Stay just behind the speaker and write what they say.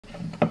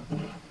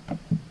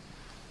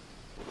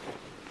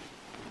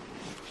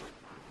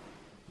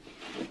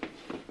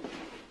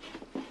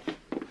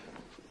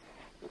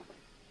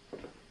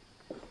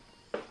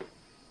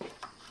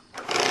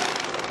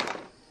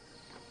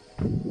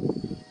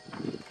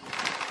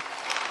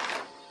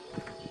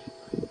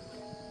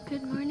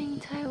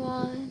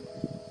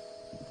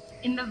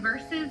In the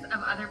verses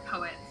of other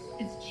poets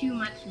is too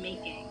much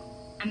making,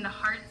 and the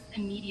heart's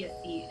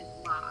immediacy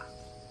is lost.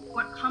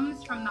 What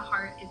comes from the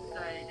heart is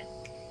good.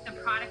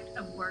 The product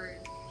of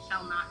words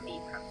shall not be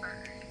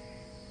preferred.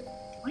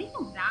 What do you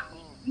think that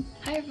means?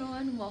 Hi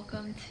everyone,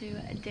 welcome to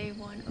day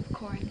one of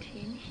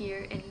quarantine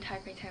here in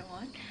Taipei,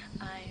 Taiwan.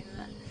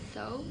 I'm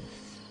so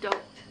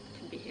stoked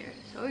to be here,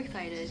 so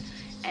excited,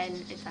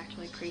 and it's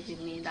actually crazy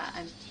to me that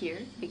I'm here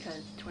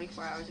because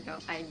 24 hours ago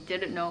I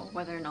didn't know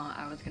whether or not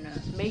I was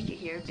gonna make it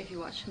here. If you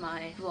watched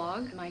my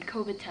vlog, my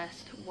COVID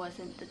test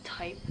wasn't the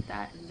type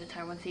that the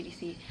Taiwan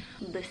CDC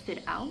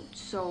listed out,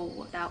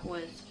 so that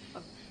was a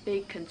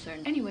big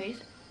concern.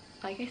 Anyways,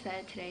 like I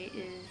said, today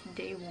is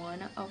day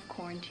one of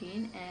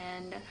quarantine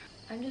and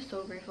I'm just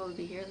so grateful to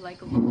be here.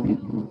 Like, look how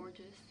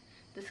gorgeous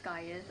the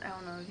sky is. I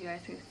don't know if you guys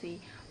can see.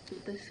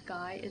 The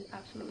sky is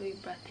absolutely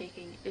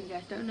breathtaking. If you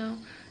guys don't know,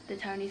 the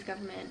Taiwanese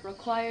government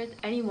requires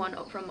anyone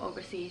from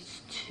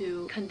overseas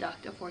to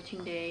conduct a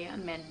 14-day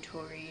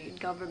mandatory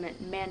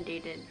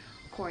government-mandated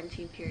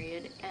quarantine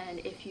period, and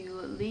if you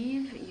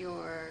leave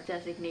your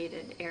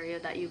designated area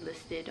that you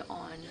listed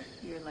on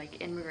your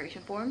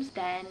immigration forms,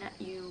 then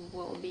you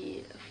will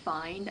be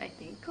fined, I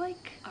think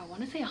I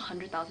want to say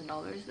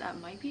 $100,000.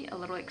 That might be a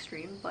little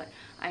extreme, but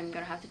I'm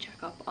gonna have to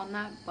check up on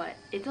that, but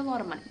it's a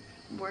lot of money.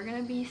 We're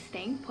gonna be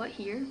staying put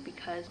here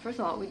because first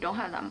of all, we don't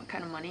have that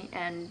kind of money,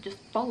 and just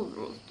follow the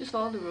rules. Just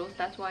follow the rules.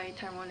 That's why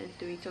Taiwan is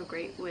doing so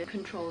great with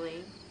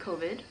controlling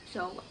COVID.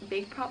 So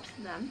big props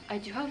to them. I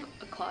do have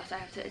a class I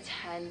have to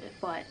attend,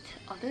 but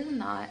other than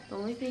that, the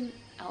only thing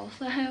else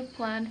I have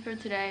planned for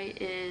today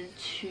is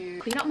to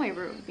clean up my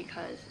room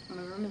because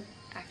my room is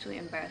actually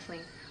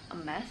embarrassingly a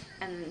mess.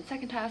 And the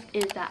second task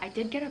is that I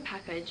did get a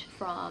package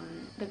from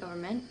the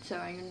government, so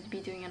I'm going to be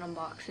doing an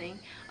unboxing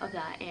of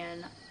that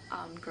and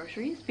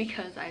groceries,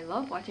 because I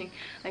love watching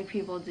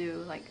people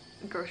do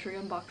grocery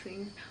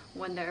unboxings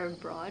when they're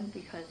abroad,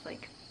 because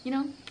you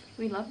know,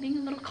 we love being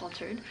a little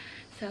cultured.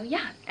 So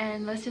yeah,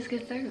 and let's just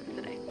get started with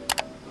today.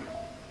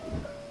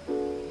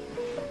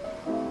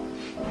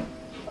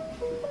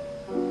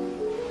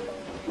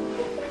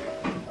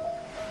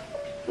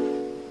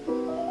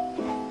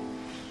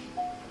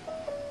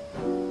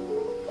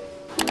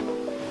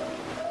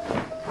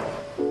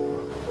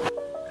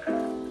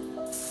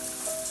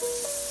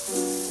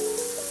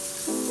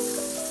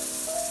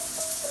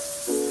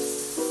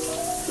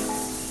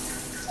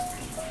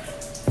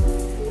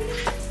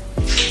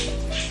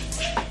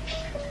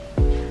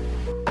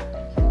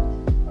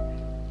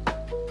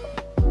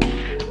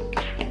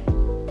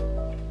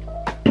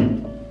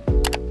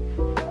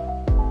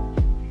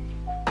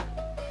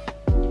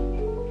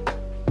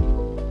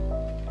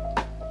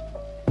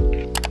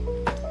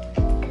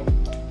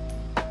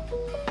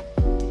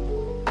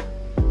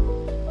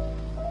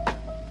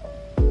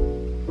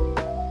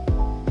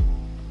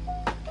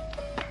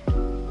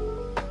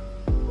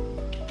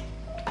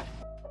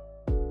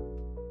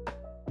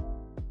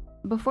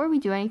 Before we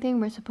do anything,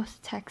 we're supposed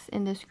to text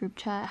in this group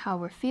chat how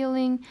we're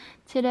feeling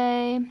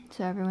today.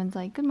 So everyone's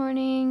like, good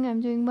morning,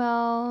 I'm doing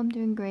well, I'm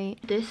doing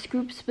great. This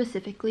group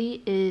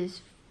specifically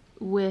is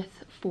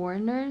with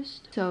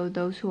foreigners, so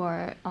those who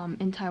are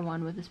in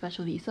Taiwan with a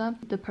special visa.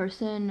 The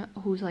person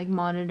who's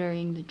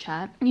monitoring the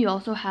chat, you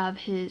also have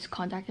his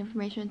contact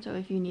information, so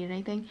if you need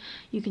anything,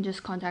 you can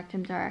just contact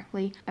him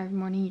directly. Every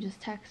morning you just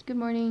text, good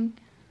morning,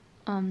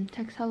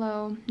 text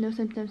hello, no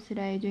symptoms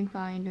today, doing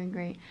fine, doing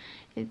great.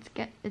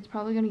 It's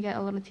probably gonna get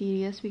a little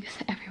tedious because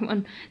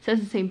everyone says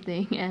the same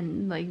thing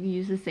and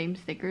use the same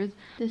stickers.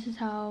 This is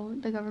how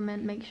the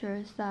government makes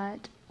sure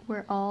that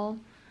we're all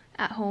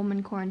at home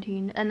in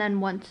quarantine, and then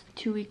once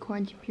 2-week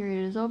quarantine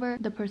period is over,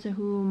 the person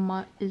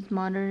who is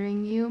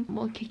monitoring you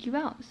will kick you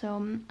out. So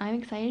I'm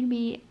excited to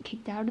be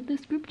kicked out of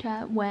this group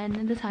chat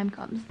when the time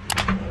comes.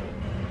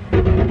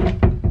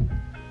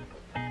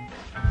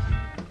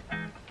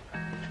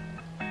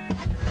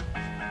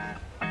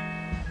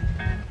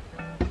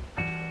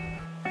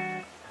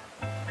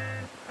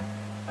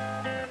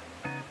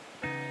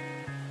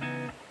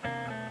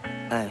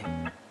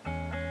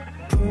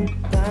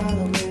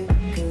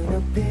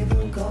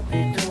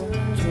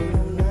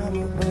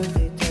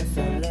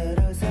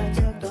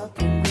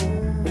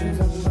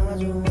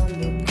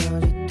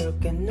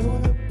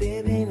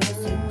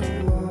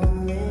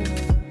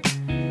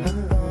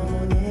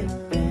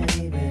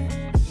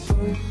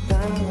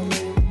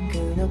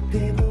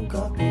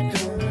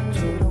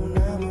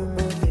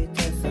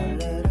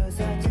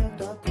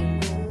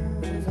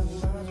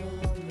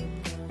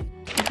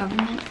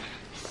 Government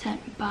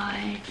sent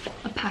by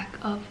a pack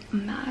of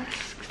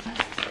masks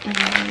in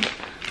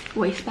a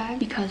waste bag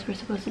because we're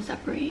supposed to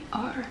separate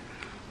our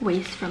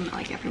waste from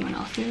everyone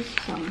else's,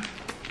 so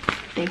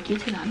thank you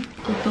to them.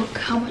 Look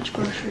how much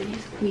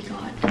groceries we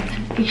got, and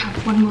then we have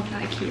one more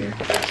bag here.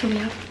 So we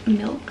have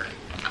milk.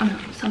 I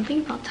don't know,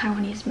 something about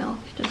Taiwanese milk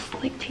just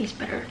tastes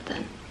better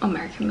than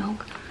American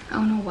milk. I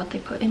don't know what they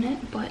put in it,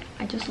 but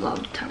I just love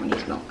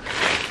Taiwanese milk.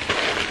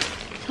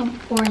 Some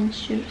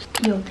orange juice,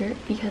 yogurt,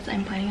 because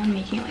I'm planning on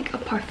making a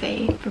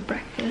parfait for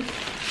breakfast.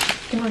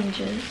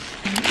 Oranges,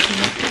 and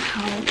look at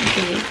how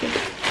big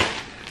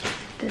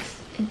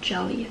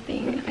jelly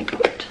thing I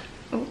got.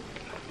 Oh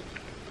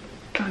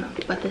no,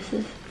 but this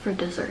is for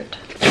dessert.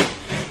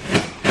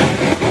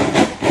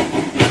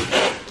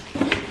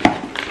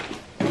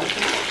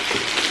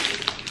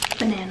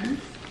 Bananas.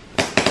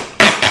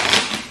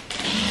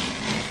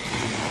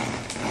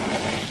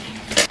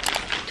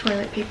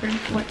 Toilet paper.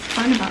 What's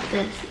fun about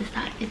this is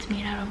that it's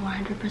made out of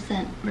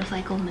 100%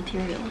 recycled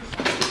materials.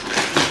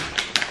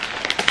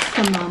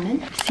 Some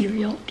ramen,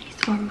 cereal.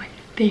 These are my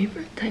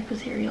favorite type of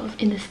cereals.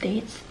 In the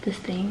States, this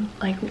thing,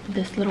 like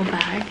this little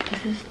bag,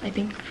 this is I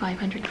think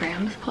 500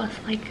 grams plus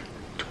like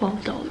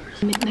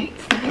 $12. Midnight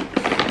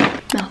snacks.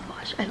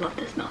 Mouthwash. I love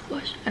this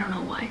mouthwash. I don't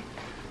know why,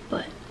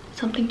 but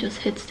something just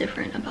hits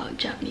different about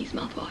Japanese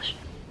mouthwash.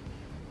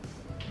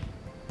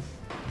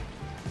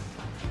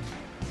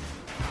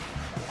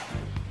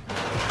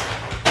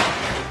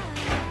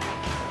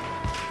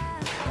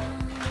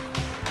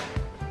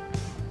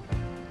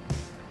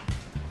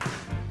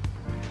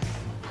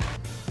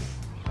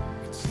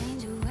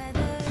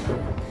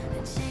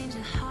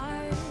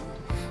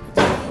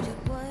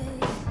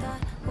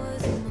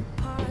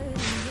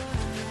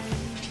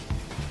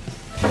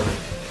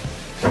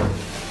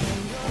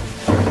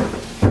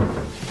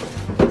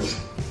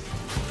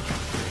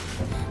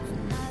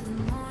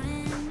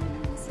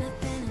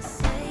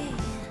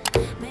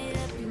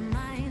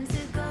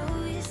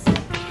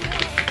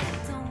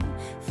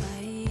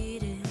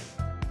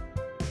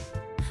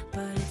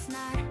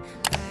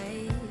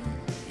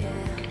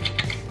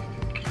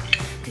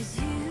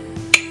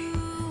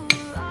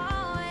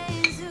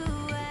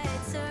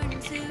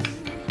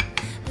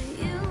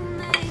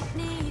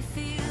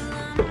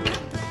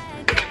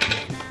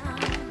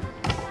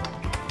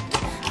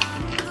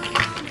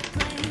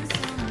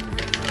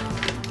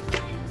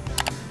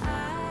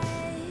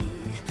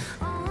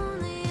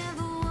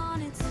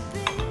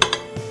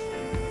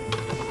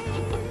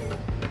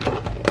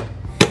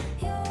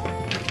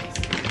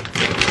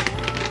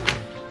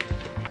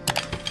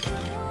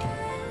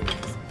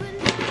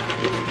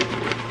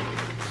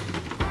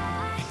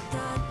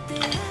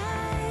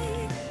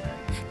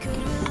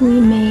 We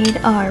made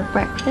our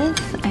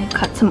breakfast. I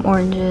cut some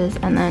oranges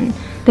and then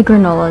the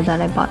granola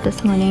that I bought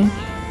this morning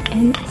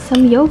and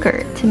some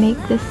yogurt to make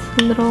this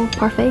little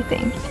parfait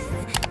thing.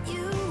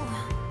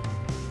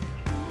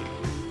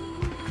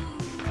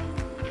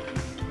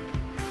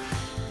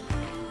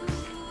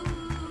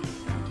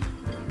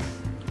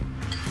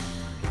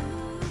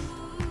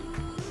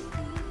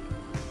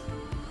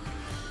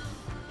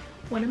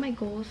 One of my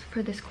goals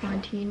for this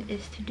quarantine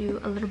is to do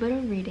a little bit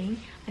of reading.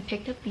 I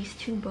picked up these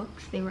two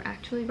books. They were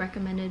actually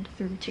recommended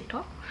through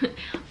TikTok.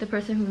 The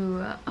person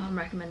who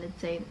recommended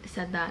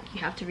said that you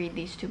have to read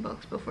these two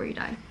books before you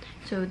die.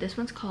 So this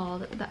one's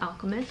called The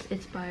Alchemist.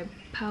 It's by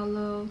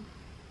Paulo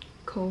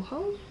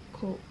Coelho.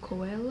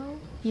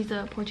 He's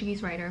a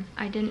Portuguese writer.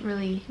 I didn't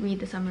really read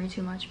the summary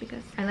too much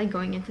because I like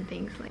going into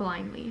things like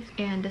blindly.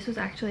 And this was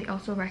actually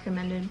also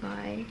recommended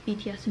by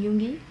BTS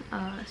Yoongi.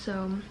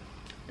 So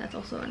that's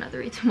also another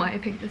reason why I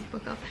picked this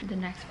book up. The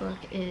next book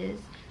is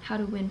How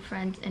to Win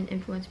Friends and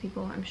Influence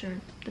People. I'm sure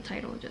the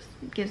title just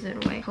gives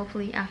it away.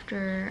 Hopefully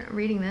after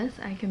reading this,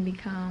 I can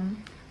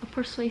become a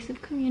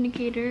persuasive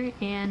communicator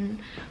and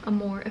a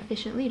more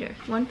efficient leader.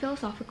 One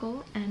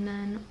philosophical and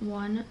then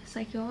one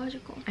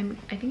psychological. I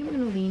think I'm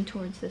gonna lean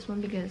towards this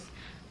one because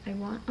I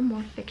want a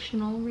more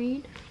fictional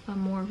read, a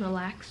more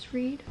relaxed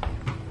read.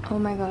 Oh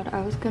my god,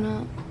 I was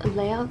gonna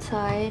lay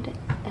outside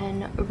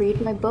and read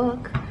my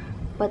book,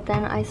 but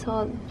then I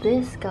saw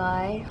this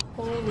guy.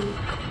 Holy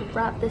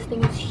crap, this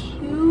thing is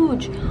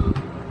huge.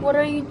 What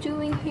are you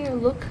doing here?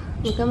 Look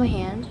at my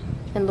hand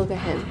and look at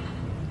him.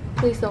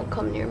 Please don't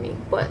come near me,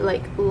 but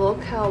like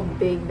look how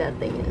big that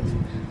thing is.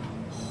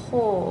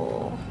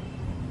 Oh.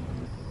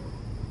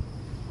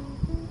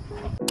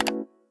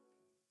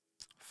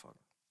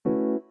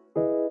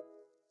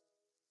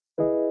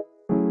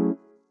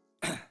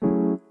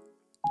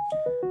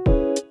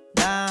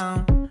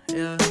 Down,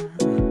 yeah.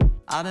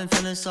 I've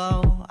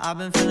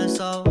been feeling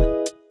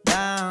so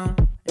down,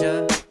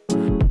 yeah.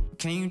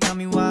 Can you tell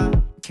me why?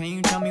 Can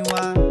you tell me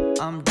why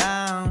I'm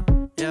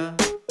down, yeah?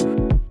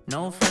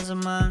 No friends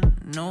of mine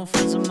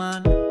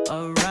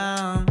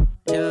around,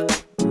 yeah.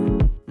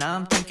 Now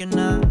I'm thinking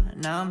I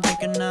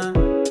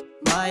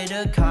might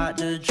have caught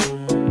the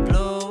June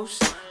blues,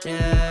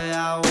 yeah.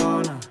 I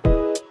wanna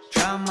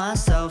drown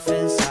myself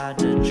inside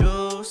the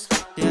juice,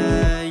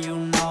 yeah. You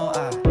know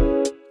I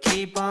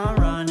keep on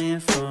running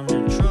from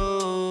the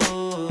truth.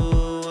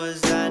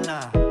 Was that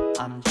not?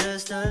 I'm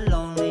just a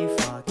lonely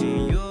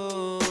fucking you.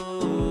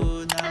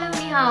 Hello，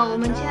 你好，我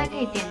们现在可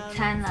以点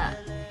餐了。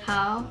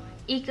好，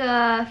一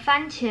个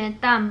番茄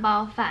蛋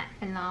包饭，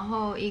然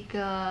后一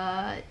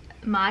个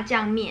麻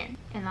酱面，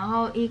然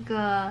后一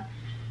个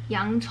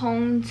洋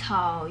葱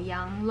炒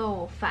羊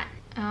肉饭，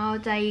然后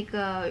再一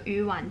个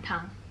鱼丸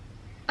汤。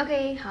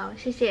OK， 好，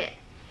谢谢。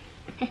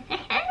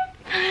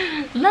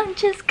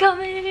Lunch is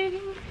coming，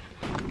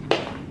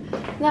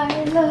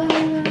 来了。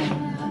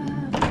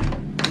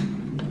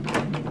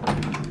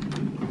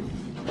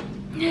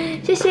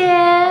谢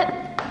谢。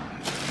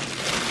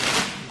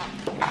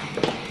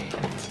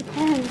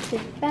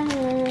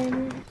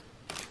Japan.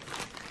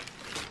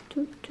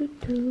 Doo, doo,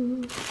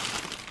 doo.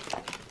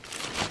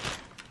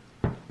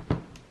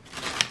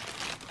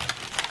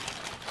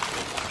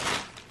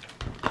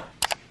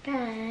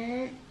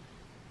 Japan.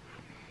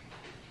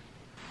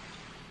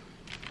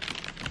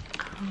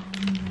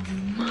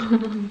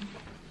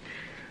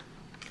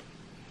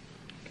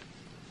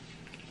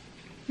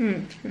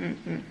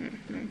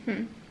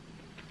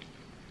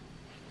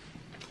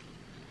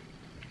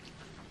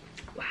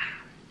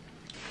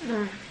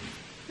 Wow.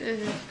 This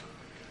is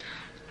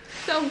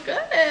so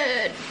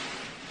good.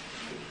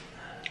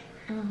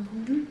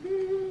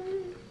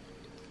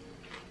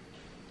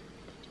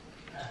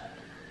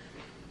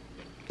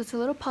 It's a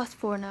little past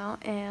 4 now,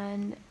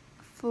 and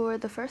for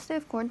the first day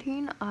of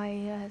quarantine,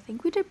 I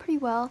think we did pretty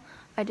well.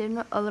 I did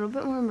a little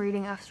bit more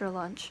reading after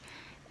lunch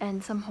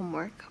and some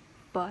homework,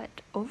 but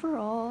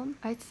overall,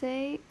 I'd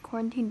say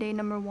quarantine day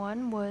number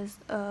 1 was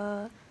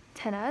a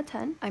 10 out of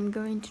 10. I'm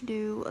going to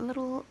do a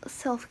little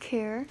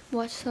self-care,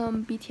 watch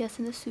some BTS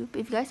in the Soop.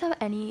 If you guys have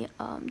any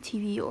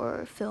TV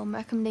or film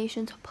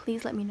recommendations,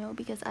 please let me know,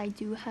 because I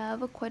do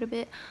have quite a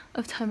bit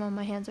of time on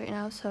my hands right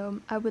now,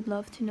 so I would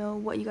love to know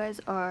what you guys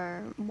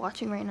are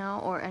watching right now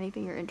or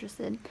anything you're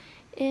interested in.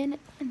 And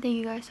thank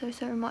you guys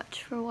so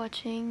much for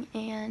watching,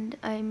 and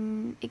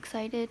I'm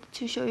excited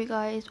to show you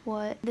guys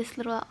what this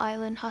little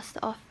island has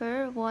to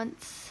offer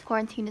once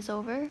quarantine is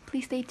over.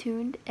 Please stay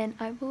tuned, and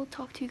I will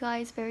talk to you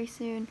guys very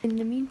soon. In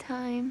the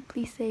meantime,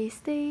 please stay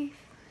safe,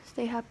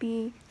 stay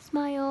happy,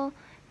 smile,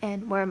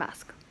 and wear a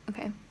mask,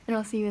 okay? And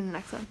I'll see you in the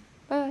next one.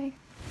 Bye.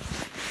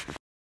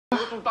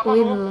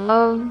 We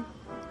love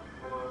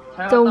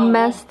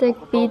domestic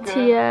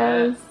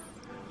BTS.